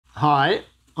Hi,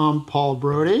 I'm Paul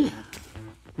Brodie.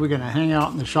 We're going to hang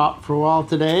out in the shop for a while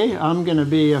today. I'm going to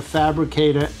be a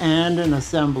fabricator and an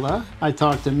assembler. I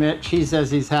talked to Mitch. He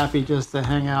says he's happy just to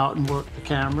hang out and work the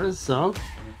cameras, so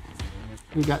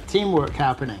we got teamwork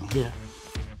happening here.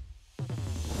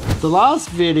 The last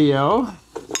video,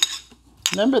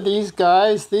 remember these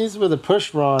guys? These were the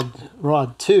push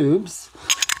rod tubes.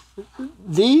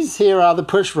 These here are the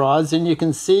push rods, and you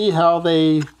can see how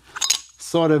they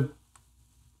sort of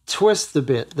twist a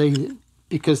bit.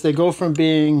 Because they go from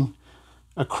being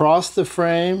across the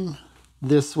frame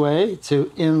this way to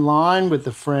in line with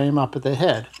the frame up at the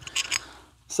head.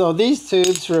 So these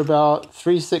tubes are about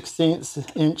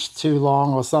 3/16 inch too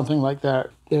long or something like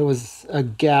that. There was a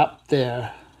gap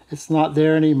there. It's not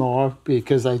there anymore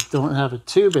because I don't have a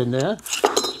tube in there.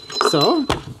 So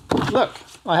look,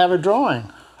 I have a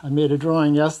drawing. I made a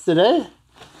drawing yesterday.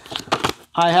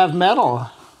 I have metal.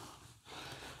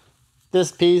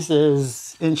 This piece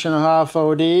is 1.5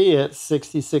 OD at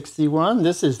 60/61.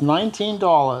 This is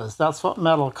 $19. That's what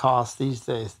metal costs these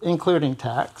days, including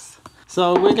tax.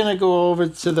 So we're going to go over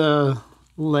to the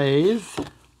lathe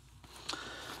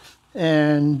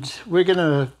and we're going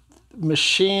to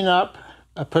machine up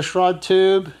a pushrod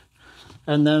tube,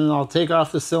 and then I'll take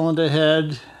off the cylinder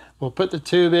head. We'll put the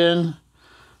tube in,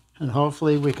 and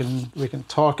hopefully we can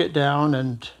torque it down,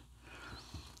 and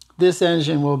this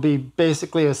engine will be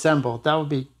basically assembled. That would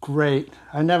be great.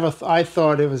 I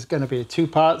thought it was going to be a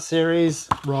two-part series.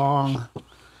 Wrong.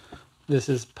 This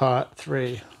is part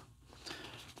 3.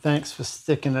 Thanks for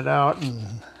sticking it out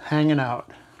and hanging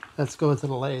out. Let's go to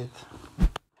the lathe.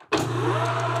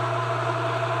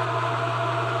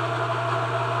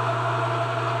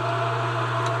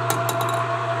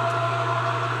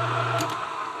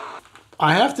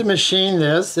 I have to machine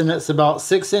this, and it's about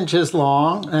 6 inches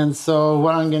long, and so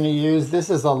what I'm going to use,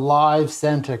 this is a live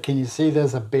center. Can you see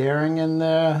there's a bearing in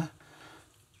there?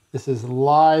 This is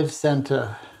live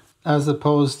center as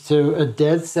opposed to a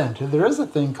dead center. There is a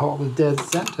thing called a dead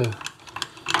center.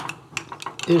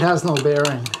 It has no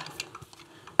bearing.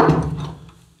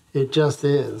 It just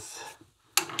is.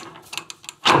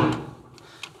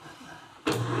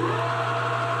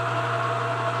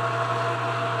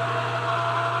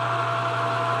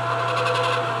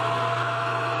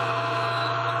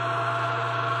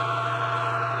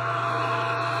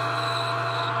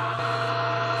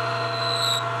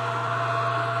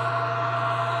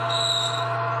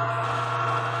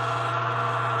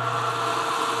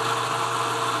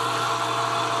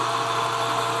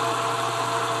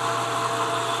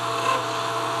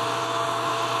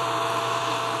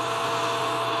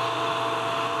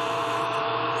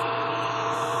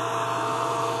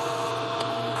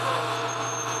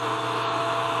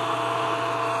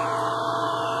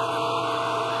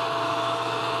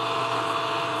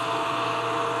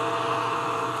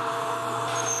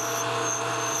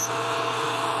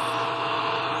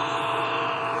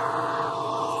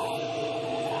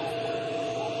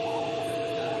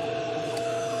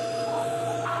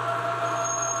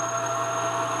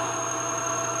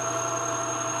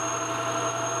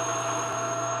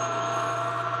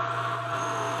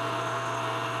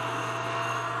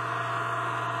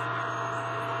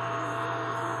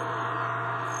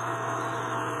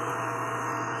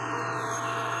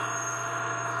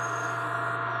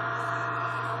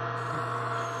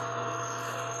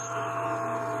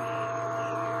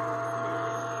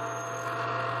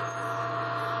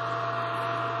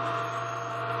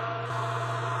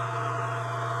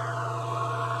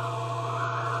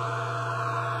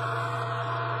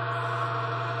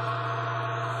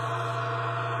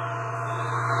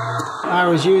 I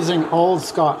was using old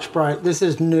Scotch-Brite. This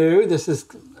is new. This is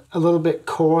a little bit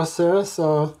coarser,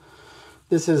 so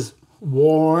this is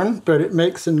worn, but it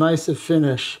makes a nicer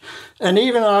finish. And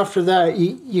even after that,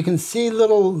 you can see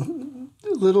little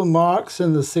marks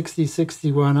in the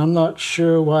 60/61. I'm not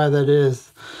sure why that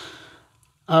is.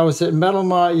 I was at Metal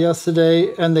Mart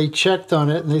yesterday, and they checked on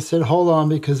it, and they said, hold on,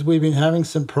 because we've been having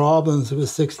some problems with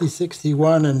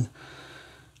 60/61, and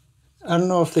I don't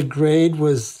know if the grade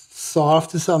was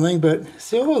soft or something, but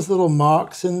see all those little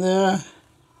marks in there?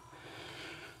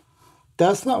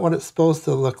 That's not what it's supposed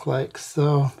to look like.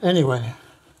 So anyway.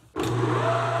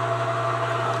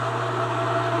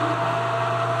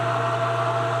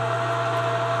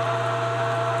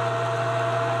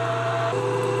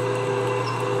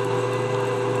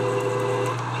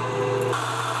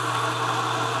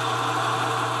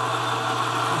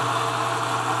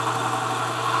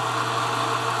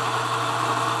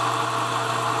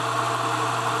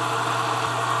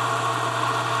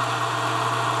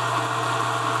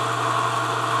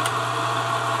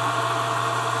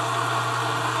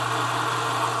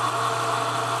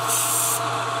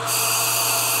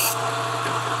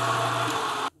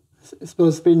 It's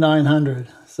supposed to be 900,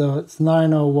 so it's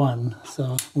 901,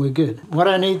 so we're good. What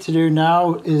I need to do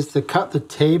now is to cut the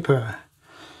taper,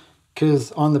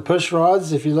 because on the push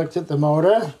rods, if you looked at the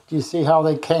motor, do you see how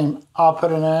they came up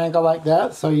at an angle like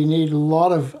that? So you need a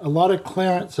lot of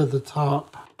clearance at the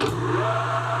top.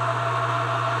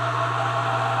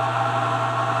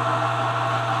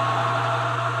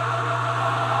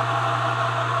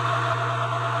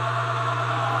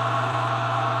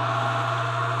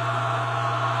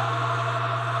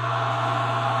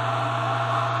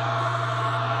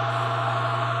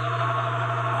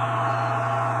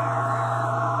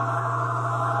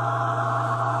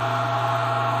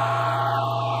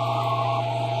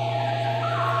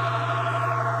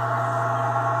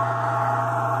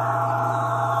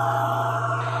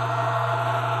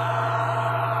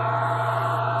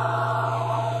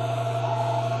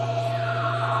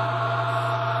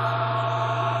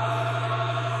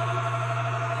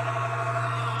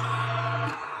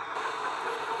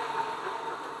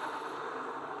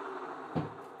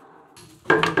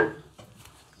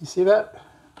 You see that?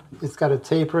 It's got a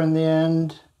taper in the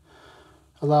end,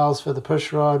 allows for the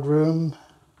push rod room.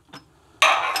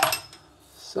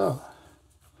 So,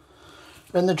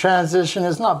 and the transition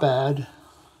is not bad.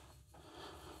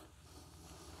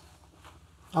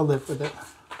 I'll live with it.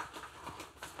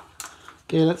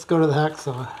 Okay, let's go to the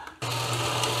hacksaw.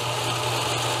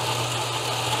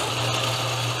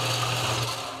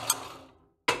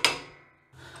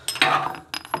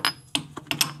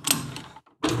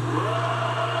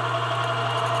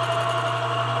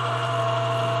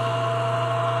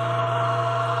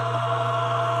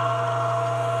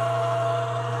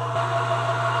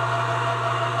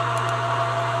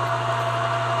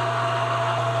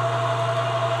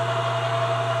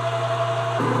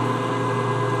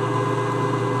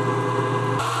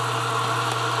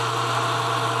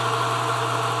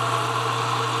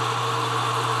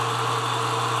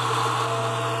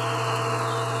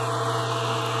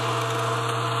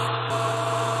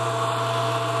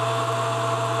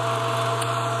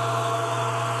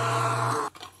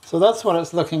 So that's what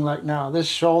it's looking like now. This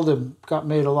shoulder got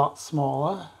made a lot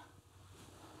smaller.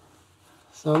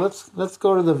 So let's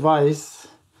go to the vise.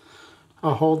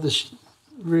 I'll hold this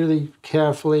really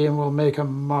carefully and we'll make a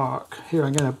mark. Here,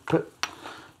 I'm gonna put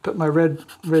my red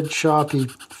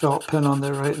Sharpie felt pen on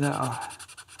there right now.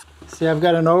 See, I've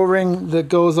got an O-ring that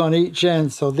goes on each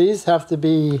end, so these have to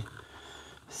be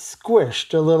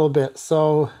squished a little bit.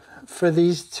 So for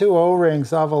these two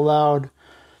O-rings, I've allowed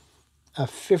a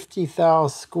 50 thou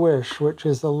squish, which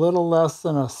is a little less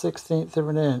than a 1/16 of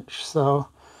an inch. So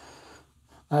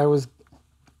I was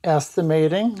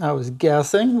estimating, I was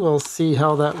guessing. We'll see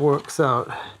how that works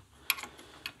out.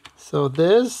 So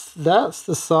that's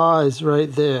the size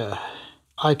right there.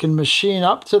 I can machine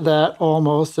up to that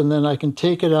almost, and then I can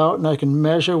take it out and I can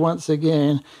measure once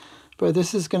again. But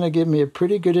this is going to give me a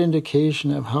pretty good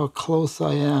indication of how close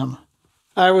I am.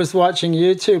 I was watching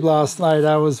YouTube last night.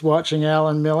 I was watching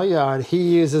Alan Milliard. He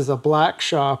uses a black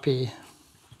Sharpie.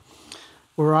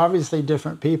 We're obviously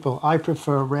different people. I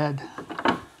prefer red.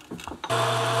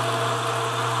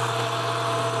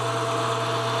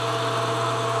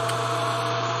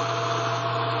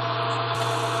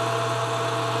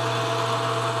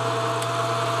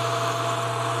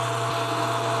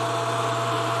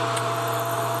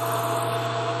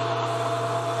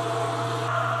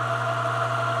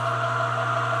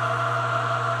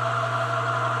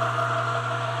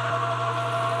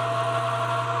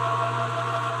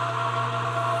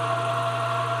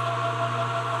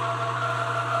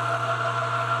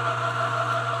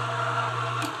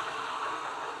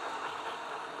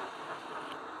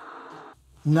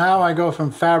 Now I go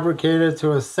from fabricator to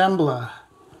assembler.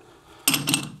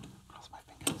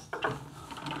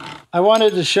 I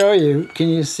wanted to show you, can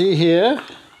you see here?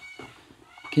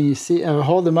 Can you see, I'll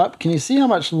hold them up. Can you see how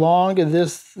much longer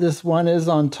this one is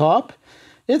on top?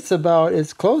 It's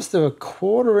close to a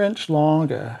 1/4 inch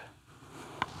longer.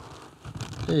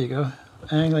 There you go,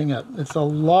 angling up. It's a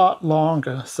lot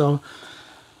longer. So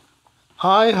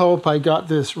I hope I got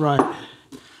this right.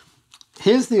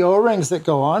 Here's the O-rings that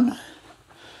go on.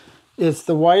 It's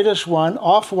the whitish one.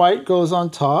 Off-white goes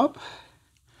on top.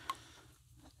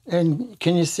 And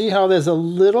can you see how there's a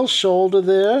little shoulder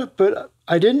there? But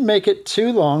I didn't make it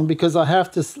too long because I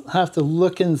have to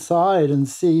look inside and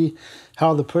see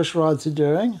how the push rods are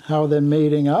doing, how they're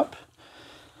mating up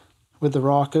with the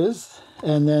rockers.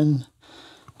 And then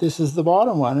this is the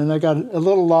bottom one. And I got a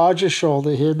little larger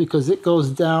shoulder here because it goes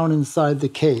down inside the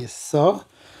case. So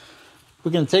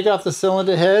we're going to take off the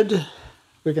cylinder head.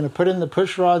 We're going to put in the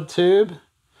push rod tube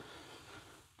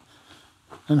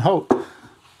and hope.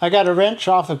 I got a wrench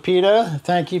off of Peter.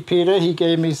 Thank you, Peter. He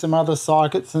gave me some other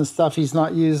sockets and stuff. He's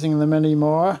not using them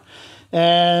anymore.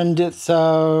 And it's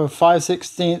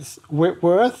 5/16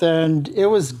 Whitworth, and it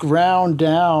was ground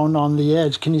down on the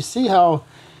edge. Can you see how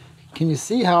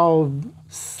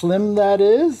slim that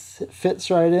is? It fits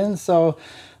right in. So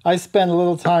I spent a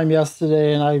little time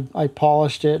yesterday, and I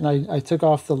polished it, and I took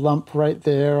off the lump right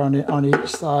there on each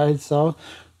side. So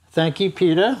thank you,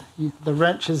 Peter. The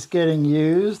wrench is getting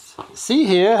used. See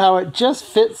here how it just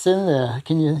fits in there.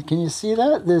 Can you see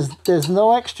that? There's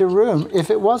no extra room. If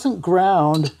it wasn't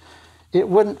ground, it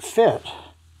wouldn't fit.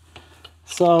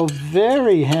 So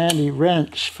very handy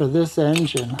wrench for this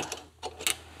engine.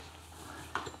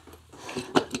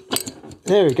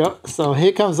 There we go. So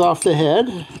here comes off the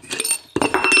head.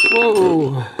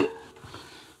 Whoa.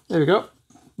 There we go.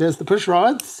 There's the push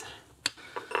rods.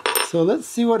 So let's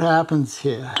see what happens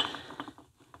here.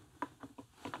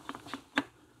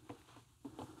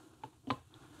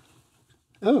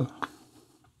 Oh.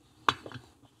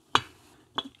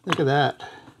 Look at that.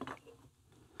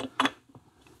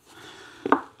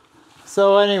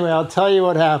 So anyway, I'll tell you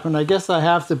what happened. I guess I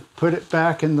have to put it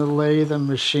back in the lathe and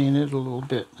machine it a little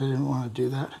bit. I didn't want to do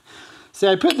that. See,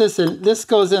 I put this in. This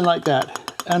goes in like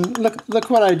that. And look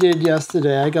what I did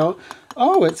yesterday. I go,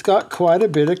 oh, it's got quite a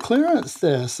bit of clearance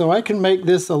there. So I can make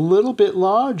this a little bit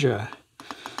larger.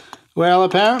 Well,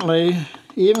 apparently,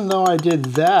 even though I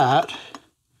did that,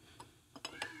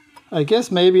 I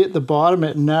guess maybe at the bottom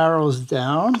it narrows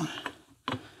down.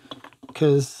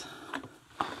 Because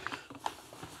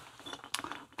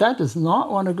that does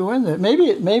not want to go in there. Maybe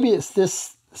it's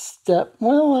this step.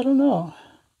 Well, I don't know.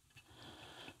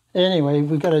 Anyway,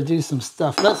 we got to do some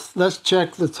stuff. Let's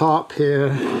check the top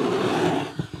here.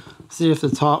 See if the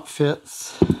top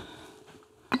fits.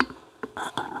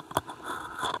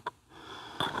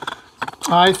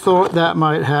 I thought that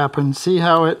might happen. See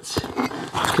how it's,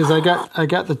 because I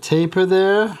got the taper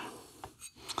there.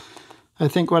 I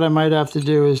think what I might have to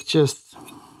do is just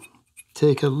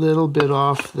take a little bit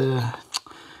off there.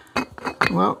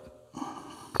 Well,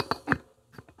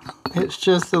 it's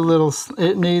just a little,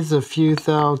 it needs a few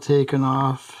thou taken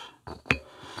off.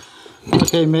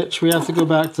 Okay, Mitch, we have to go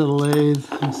back to the lathe.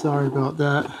 I'm sorry about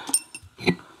that.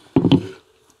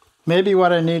 Maybe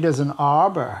what I need is an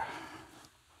arbor.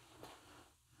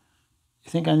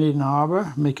 You think I need an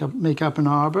arbor? Make up an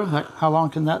arbor? How long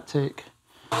can that take?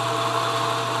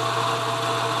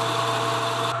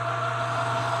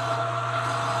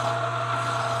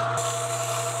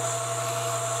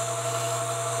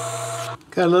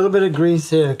 Got a little bit of grease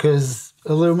here because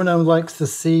aluminum likes to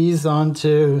seize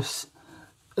onto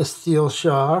a steel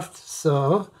shaft,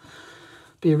 so it'd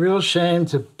be a real shame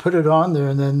to put it on there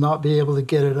and then not be able to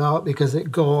get it out because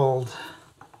it gold.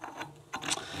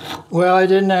 Well, I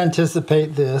didn't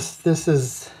anticipate this. This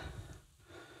is...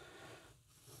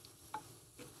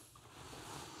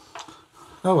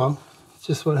 oh well, it's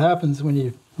just what happens when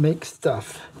you make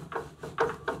stuff.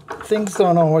 Things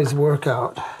don't always work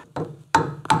out.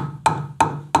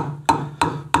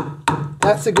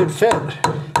 That's a good fit.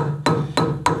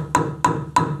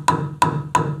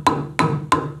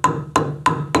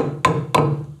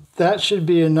 That should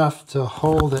be enough to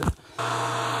hold it.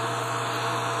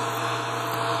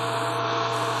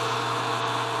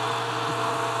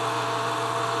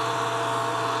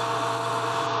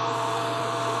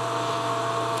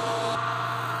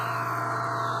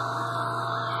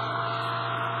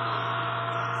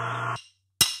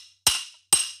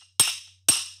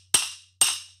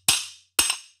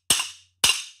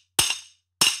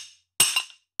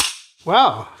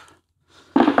 Wow.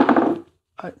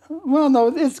 Well, no,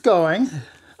 it's going.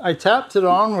 I tapped it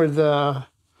on with a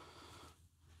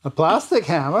plastic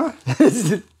hammer.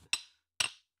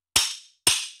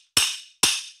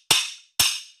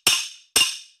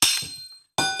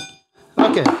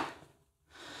 Okay.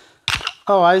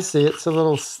 Oh, I see. It's a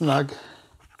little snug.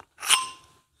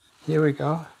 Here we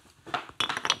go.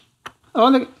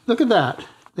 Oh, look at that.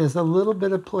 There's a little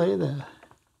bit of play there.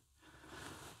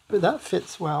 But that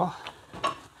fits well.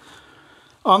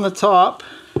 On the top,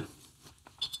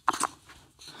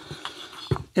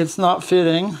 it's not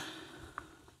fitting.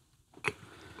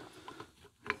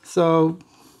 So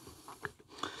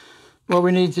what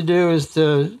we need to do is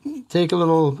to take a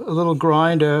little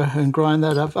grinder and grind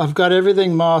that up. I've got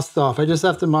everything masked off. I just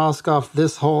have to mask off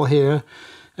this hole here,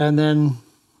 and then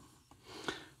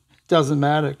it doesn't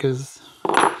matter because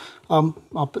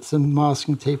I'll put some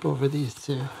masking tape over these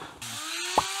too.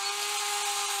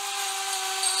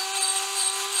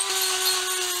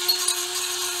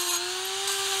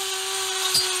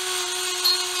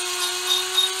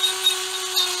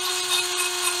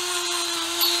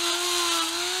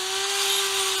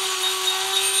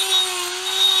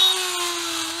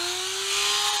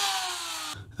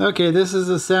 Okay, this is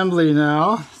assembly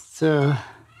now. So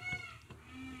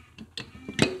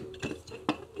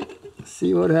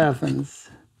see what happens.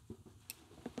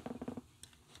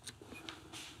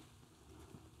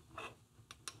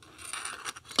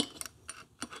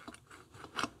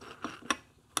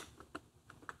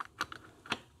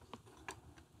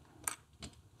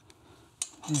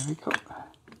 There we go.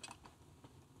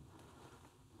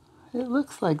 It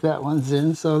looks like that one's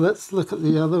in, so let's look at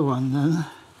the other one then.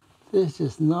 There's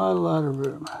just not a lot of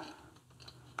room.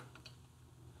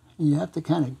 You have to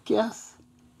kind of guess.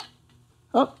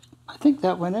 Oh, I think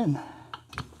that went in.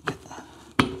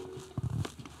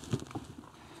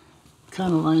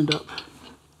 Kind of lined up.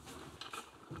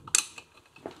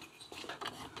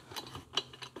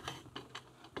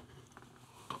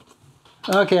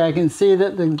 Okay, I can see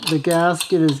that the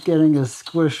gasket is getting a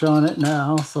squish on it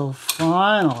now, so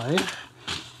finally.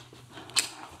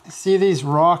 See these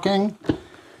rocking?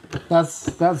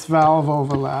 That's valve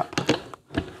overlap.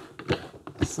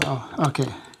 So,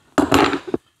 okay.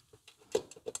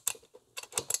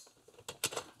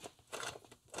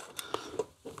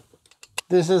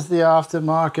 This is the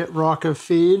aftermarket rocker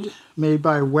feed made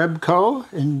by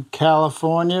Webco in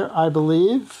California, I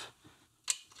believe.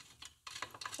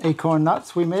 Acorn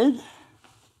nuts we made.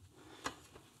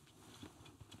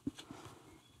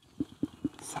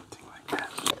 Something like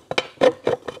that.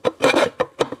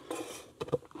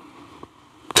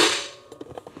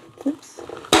 Oops.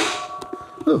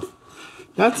 Ooh,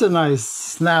 that's a nice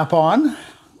snap-on.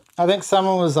 I think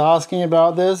someone was asking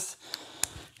about this.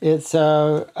 It's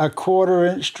a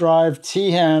 1/4-inch drive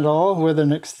T-handle with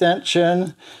an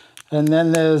extension, and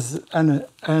then there's an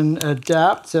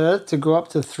adapter to go up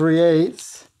to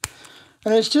 3/8.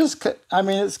 And it's just, I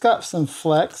mean, it's got some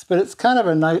flex, but it's kind of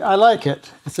a nice, I like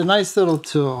it. It's a nice little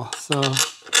tool, so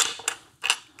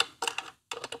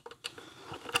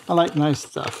I like nice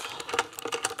stuff.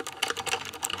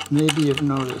 Maybe you've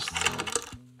noticed.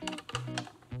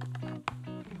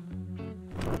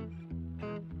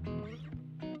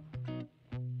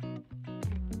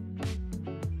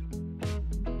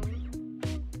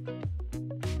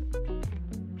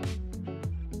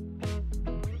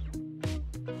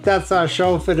 That's our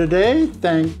show for today.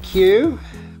 Thank you.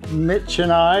 Mitch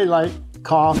and I like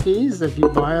coffees. If you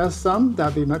buy us some,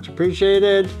 that'd be much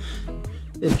appreciated.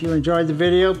 If you enjoyed the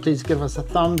video, please give us a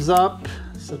thumbs up,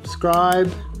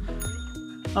 subscribe.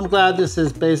 I'm glad this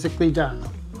is basically done.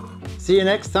 See you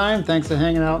next time. Thanks for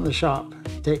hanging out in the shop.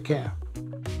 Take care.